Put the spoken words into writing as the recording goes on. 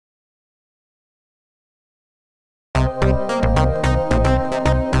Hello,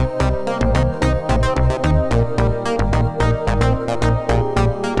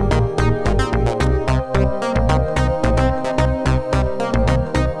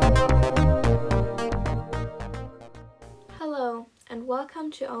 and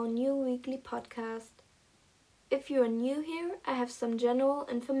welcome to our new weekly podcast. If you are new here, I have some general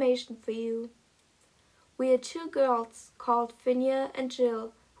information for you. We are two girls called Finja and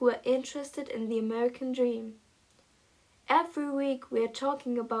Jill who are interested in the American dream. Every week we are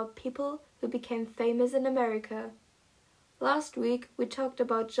talking about people who became famous in America. Last week we talked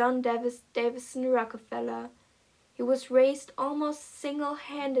about John Davison Rockefeller. He was raised almost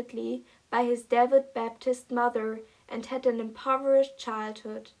single-handedly by his devout Baptist mother and had an impoverished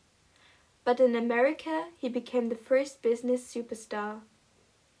childhood. But in America he became the first business superstar.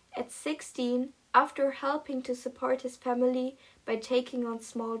 At 16, after helping to support his family by taking on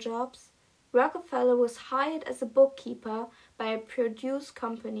small jobs, Rockefeller was hired as a bookkeeper by a produce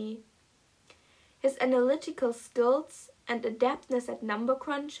company. His analytical skills and adeptness at number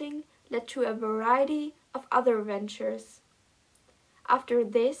crunching led to a variety of other ventures. After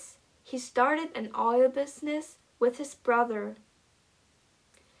this, he started an oil business with his brother.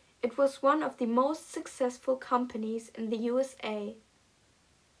 It was one of the most successful companies in the USA.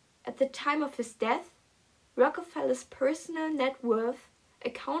 At the time of his death, Rockefeller's personal net worth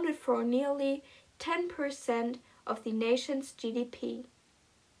accounted for nearly 10% of the nation's GDP.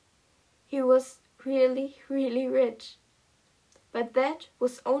 He was really, really rich. But that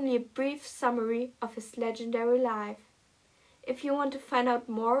was only a brief summary of his legendary life. If you want to find out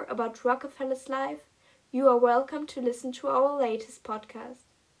more about Rockefeller's life, you are welcome to listen to our latest podcast.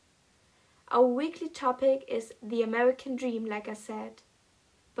 Our weekly topic is the American dream, like I said.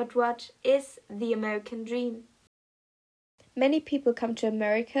 But what is the American dream? Many people come to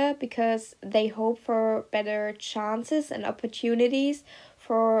America because they hope for better chances and opportunities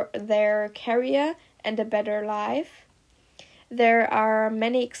for their career and a better life. There are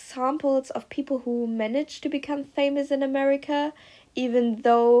many examples of people who managed to become famous in America, even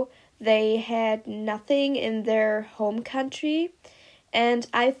though they had nothing in their home country. And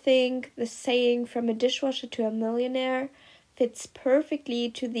I think the saying "from a dishwasher to a millionaire" fits perfectly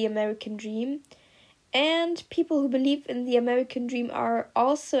to the American dream. And people who believe in the American dream are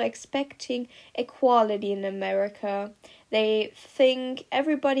also expecting equality in America. They think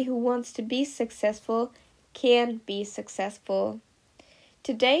everybody who wants to be successful can be successful.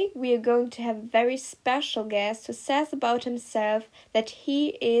 Today we are going to have a very special guest who says about himself that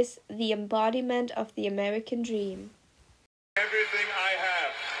he is the embodiment of the American dream. Everything I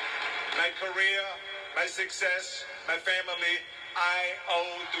have, my career, my success, my family, I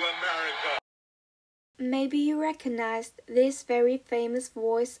owe to America. Maybe you recognized this very famous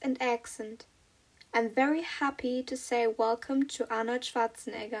voice and accent. I'm very happy to say welcome to Arnold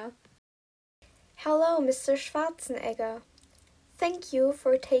Schwarzenegger. Hello, Mr. Schwarzenegger. Thank you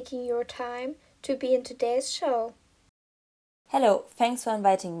for taking your time to be in today's show. Hello, thanks for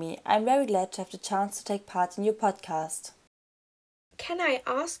inviting me. I'm very glad to have the chance to take part in your podcast. Can I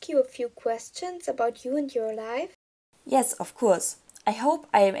ask you a few questions about you and your life? Yes, of course. I hope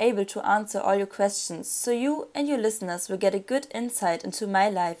I am able to answer all your questions so you and your listeners will get a good insight into my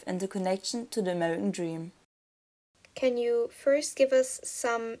life and the connection to the American dream. Can you first give us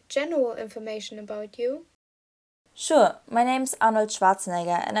some general information about you? Sure, my name is Arnold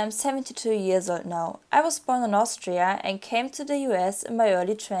Schwarzenegger and I'm 72 years old now. I was born in Austria and came to the US in my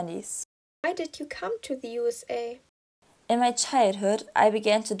early 20s. Why did you come to the USA? In my childhood, I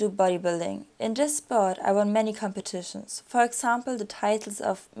began to do bodybuilding. In this sport, I won many competitions. For example, the titles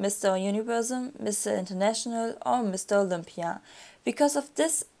of Mr. Universum, Mr. International or Mr. Olympia. Because of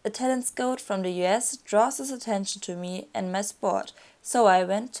this, a talent scout from the US draws his attention to me and my sport, so I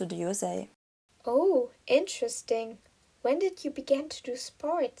went to the USA. Oh, interesting. When did you begin to do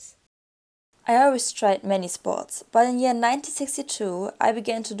sports? I always tried many sports, but in year 1962 I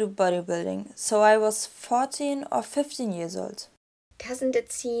began to do bodybuilding, so I was 14 or 15 years old. Doesn't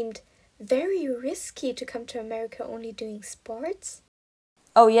it seem very risky to come to America only doing sports?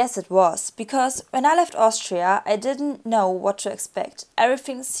 Oh yes, it was, because when I left Austria I didn't know what to expect.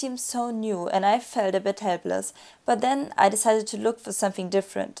 Everything seemed so new and I felt a bit helpless, but then I decided to look for something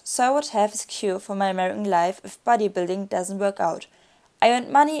different, so I would have a cure for my American life if bodybuilding doesn't work out. I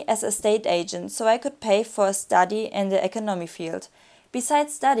earned money as a estate agent so I could pay for a study in the economy field.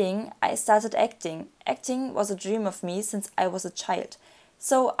 Besides studying, I started acting. Acting was a dream of me since I was a child.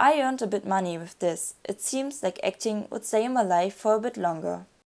 So I earned a bit money with this. It seems like acting would stay in my life for a bit longer.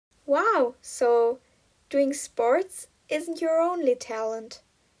 Wow, so doing sports isn't your only talent.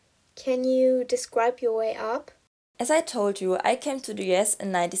 Can you describe your way up? As I told you, I came to the US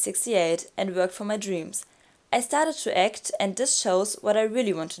in 1968 and worked for my dreams. I started to act, and this shows what I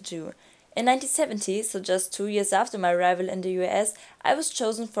really want to do. In 1970, so just 2 years after my arrival in the US, I was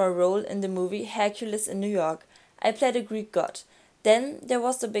chosen for a role in the movie Hercules in New York. I played a Greek god. Then there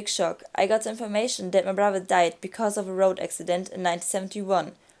was the big shock. I got the information that my brother died because of a road accident in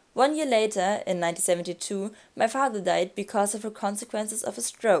 1971. 1 year later, in 1972, my father died because of the consequences of a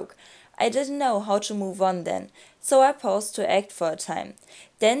stroke. I didn't know how to move on then, so I paused to act for a time.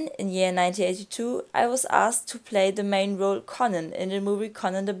 Then, in year 1982, I was asked to play the main role Conan in the movie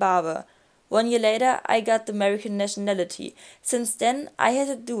Conan the Barber. 1 year later, I got the American nationality. Since then, I had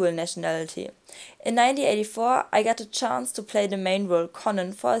a dual nationality. In 1984, I got a chance to play the main role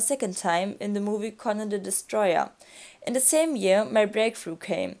Conan for a second time in the movie Conan the Destroyer. In the same year, my breakthrough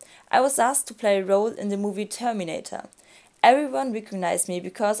came. I was asked to play a role in the movie Terminator. Everyone recognized me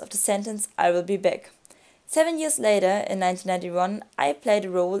because of the sentence, "I will be back." 7 years later, in 1991, I played a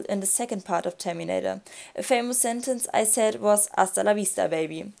role in the second part of Terminator. A famous sentence I said was, "Hasta la vista,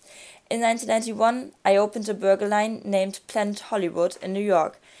 baby." In 1991, I opened a burger line named Planet Hollywood in New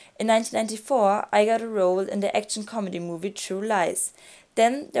York. In 1994, I got a role in the action comedy movie True Lies.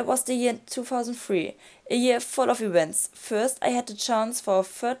 Then there was the year 2003, a year full of events. First, I had the chance for a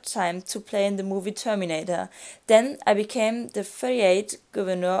third time to play in the movie Terminator. Then I became the 38th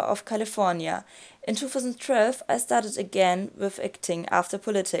governor of California. In 2012, I started again with acting after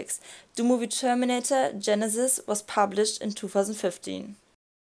politics. The movie Terminator Genesis was published in 2015.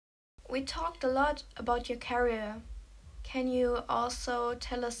 We talked a lot about your career. Can you also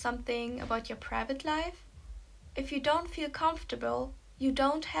tell us something about your private life? If you don't feel comfortable, you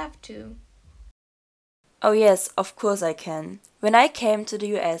don't have to. Oh yes, of course I can. When I came to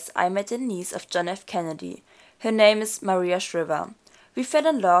the US, I met the niece of John F. Kennedy. Her name is Maria Shriver. We fell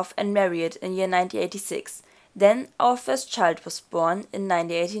in love and married in year 1986. Then our first child was born in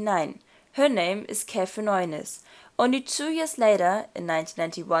 1989. Her name is Catherine Oynes. Only 2 years later, in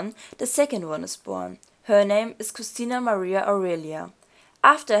 1991, the second one is born. Her name is Christina Maria Aurelia.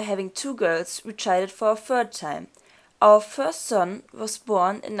 After having 2 girls, we tried it for a third time. Our first son was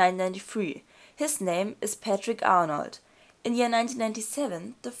born in 1993. His name is Patrick Arnold. In year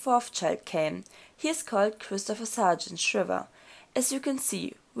 1997, the fourth child came. He is called Christopher Sargent Shriver. As you can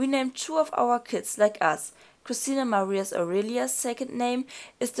see, we named 2 of our kids like us. Christina Maria Aurelia's second name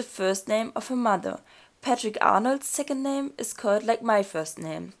is the first name of her mother. Patrick Arnold's second name is called like my first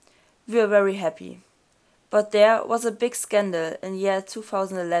name. We are very happy. But there was a big scandal in year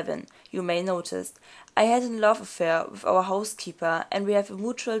 2011, you may notice. I had a love affair with our housekeeper and we have a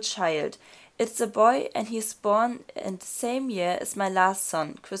mutual child. It's a boy and he is born in the same year as my last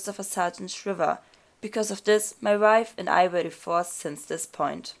son, Christopher Sargent Shriver. Because of this, my wife and I were divorced since this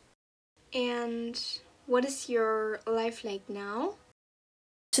point. And what is your life like now?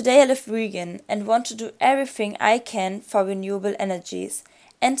 Today I live vegan and want to do everything I can for renewable energies.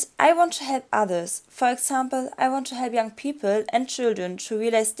 And I want to help others. For example, I want to help young people and children to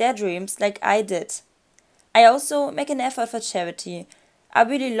realize their dreams like I did. I also make an effort for charity. I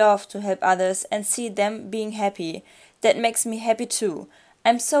really love to help others and see them being happy. That makes me happy too.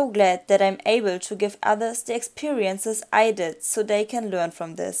 I'm so glad that I'm able to give others the experiences I did so they can learn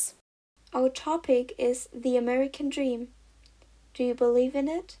from this. Our topic is the American dream. Do you believe in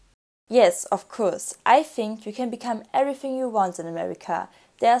it? Yes, of course. I think you can become everything you want in America.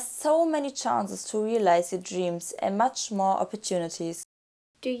 There are so many chances to realize your dreams and much more opportunities.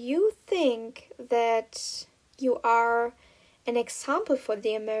 Do you think that you are an example for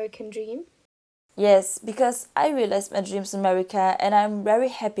the American dream? Yes, because I realized my dreams in America and I'm very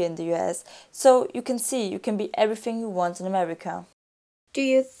happy in the US. So you can see you can be everything you want in America. Do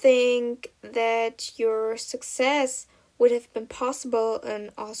you think that your success would have been possible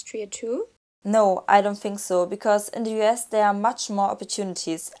in Austria too? No, I don't think so, because in the US there are much more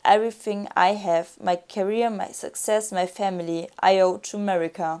opportunities. Everything I have, my career, my success, my family, I owe to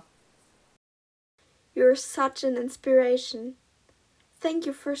America. You're such an inspiration. Thank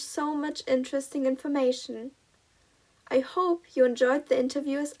you for so much interesting information. I hope you enjoyed the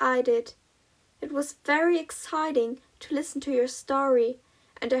interview as I did. It was very exciting to listen to your story,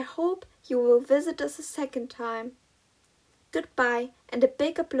 and I hope you will visit us a second time. Goodbye and a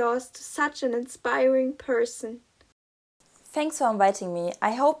big applause to such an inspiring person. Thanks for inviting me.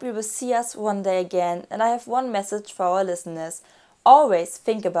 I hope you will see us one day again, and I have one message for our listeners. Always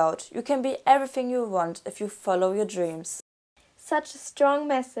think about you can be everything you want if you follow your dreams. Such a strong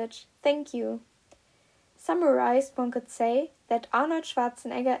message. Thank you. Summarized, one could say that Arnold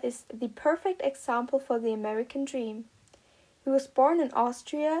Schwarzenegger is the perfect example for the American dream. He was born in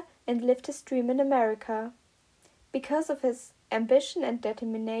Austria and lived his dream in America. Because of his ambition and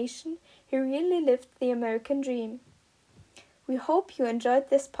determination, he really lived the American dream. We hope you enjoyed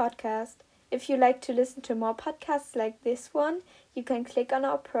this podcast. If you like to listen to more podcasts like this one, you can click on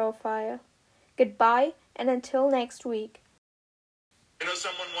our profile. Goodbye, and until next week. You know,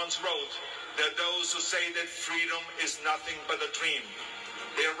 someone once wrote that those who say that freedom is nothing but a dream,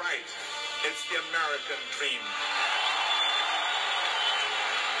 they're right. It's the American dream.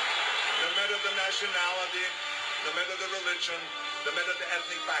 No matter the nationality, no matter the religion, no matter the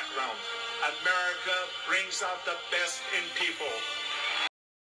ethnic background, America brings out the best in people.